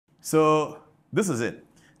So this is it.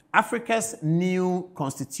 Africa's new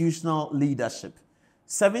constitutional leadership.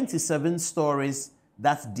 77 stories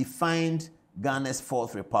that defined Ghana's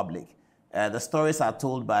Fourth Republic. The stories are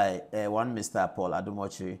told by one Mr. Paul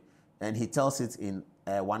Adom-Otchere, and he tells it in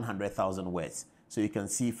 100,000 words. So you can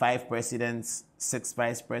see 5 presidents, 6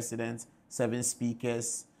 vice presidents, 7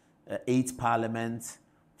 speakers, 8 parliaments,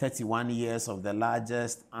 31 years of the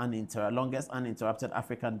longest uninterrupted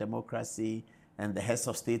African democracy, and the heads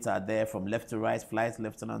of state are there from left to right. Flight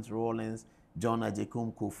Lieutenant Rawlings, John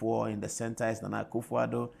Agyekum Kufuor. In the center is Nana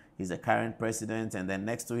Akufo-Addo. He's the current president. And then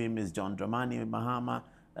next to him is John Dramani Mahama,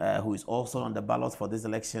 who is also on the ballot for this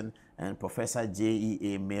election, and Professor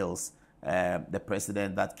J.E.A. Mills, the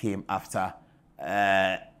president that came after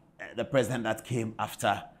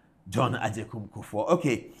John Agyekum Kufuor.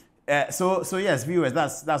 Okay, so yes, viewers,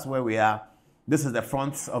 that's where we are. This is the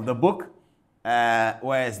front of the book.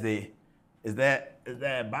 Where is there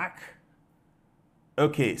a back?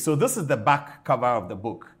 Okay, so this is the back cover of the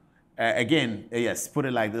book. Again, yes, put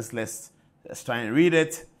it like this. Let's try and read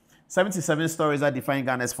it. 77 stories that define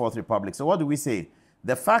Ghana's Fourth Republic. So what do we say?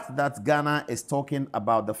 The fact that Ghana is talking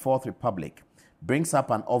about the Fourth Republic brings up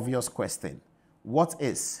an obvious question. What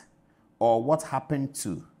is, or what happened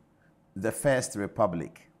to, the First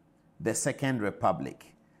Republic, the Second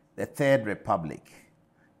Republic, the Third Republic?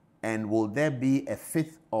 And will there be a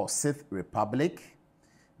Fifth or Sixth Republic?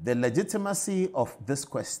 The legitimacy of this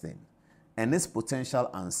question and its potential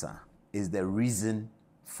answer is the reason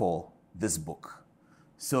for this book.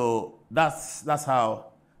 So that's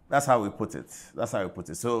how we put it. That's how we put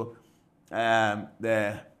it. So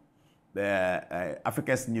the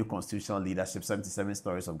Africa's new constitutional leadership, 77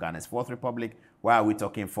 stories of Ghana's Fourth Republic. Why are we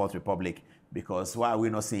talking Fourth Republic? Because why are we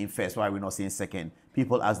not saying first? Why are we not saying second?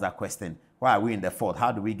 People ask that question. Why are we in the fourth?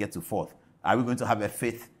 How do we get to fourth? Are we going to have a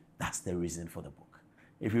fifth? That's the reason for the book.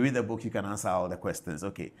 If you read the book, you can answer all the questions.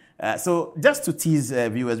 Okay. So just to tease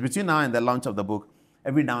viewers, between now and the launch of the book,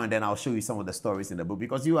 every now and then I'll show you some of the stories in the book,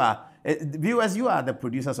 because you are, viewers, you are the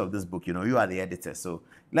producers of this book, you are the editors. So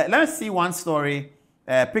let's see one story.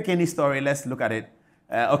 Pick any story. Let's look at it.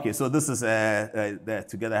 Okay, so this is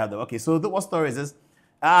together. Okay, so what story is this?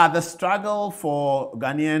 The struggle for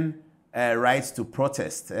Ghanaian rights to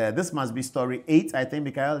protest. This must be story 8, I think,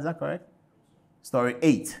 Mikhail, is that correct? Story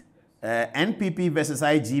 8. NPP versus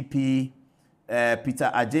IGP,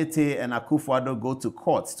 Peter Adjete and Akufo-Addo go to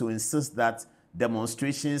court to insist that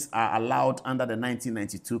demonstrations are allowed under the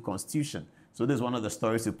 1992 Constitution. So this is one of the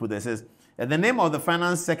stories we put there. It says, the name of the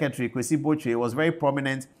Finance Secretary, Kwesi Botchwey, was very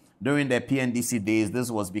prominent during the PNDC days. This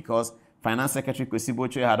was because Finance Secretary Kwesi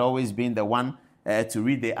Botchwey had always been the one to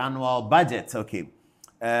read the annual budget. Okay.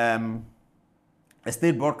 A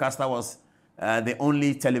state broadcaster was the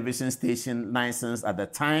only television station licensed at the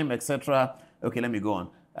time, etc. Okay, let me go on.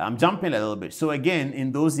 I'm jumping a little bit. So again,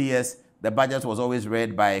 in those years, the budget was always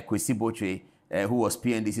read by Kwesi Botchwey, who was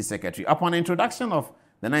PNDC secretary. Upon introduction of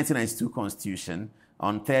the 1992 Constitution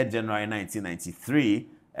on 3rd January 1993,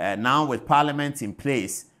 now with Parliament in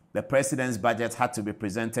place, the president's budget had to be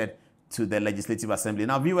presented to the Legislative Assembly.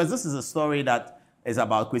 Now, viewers, this is a story that is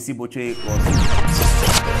about Kwesi Botchwey.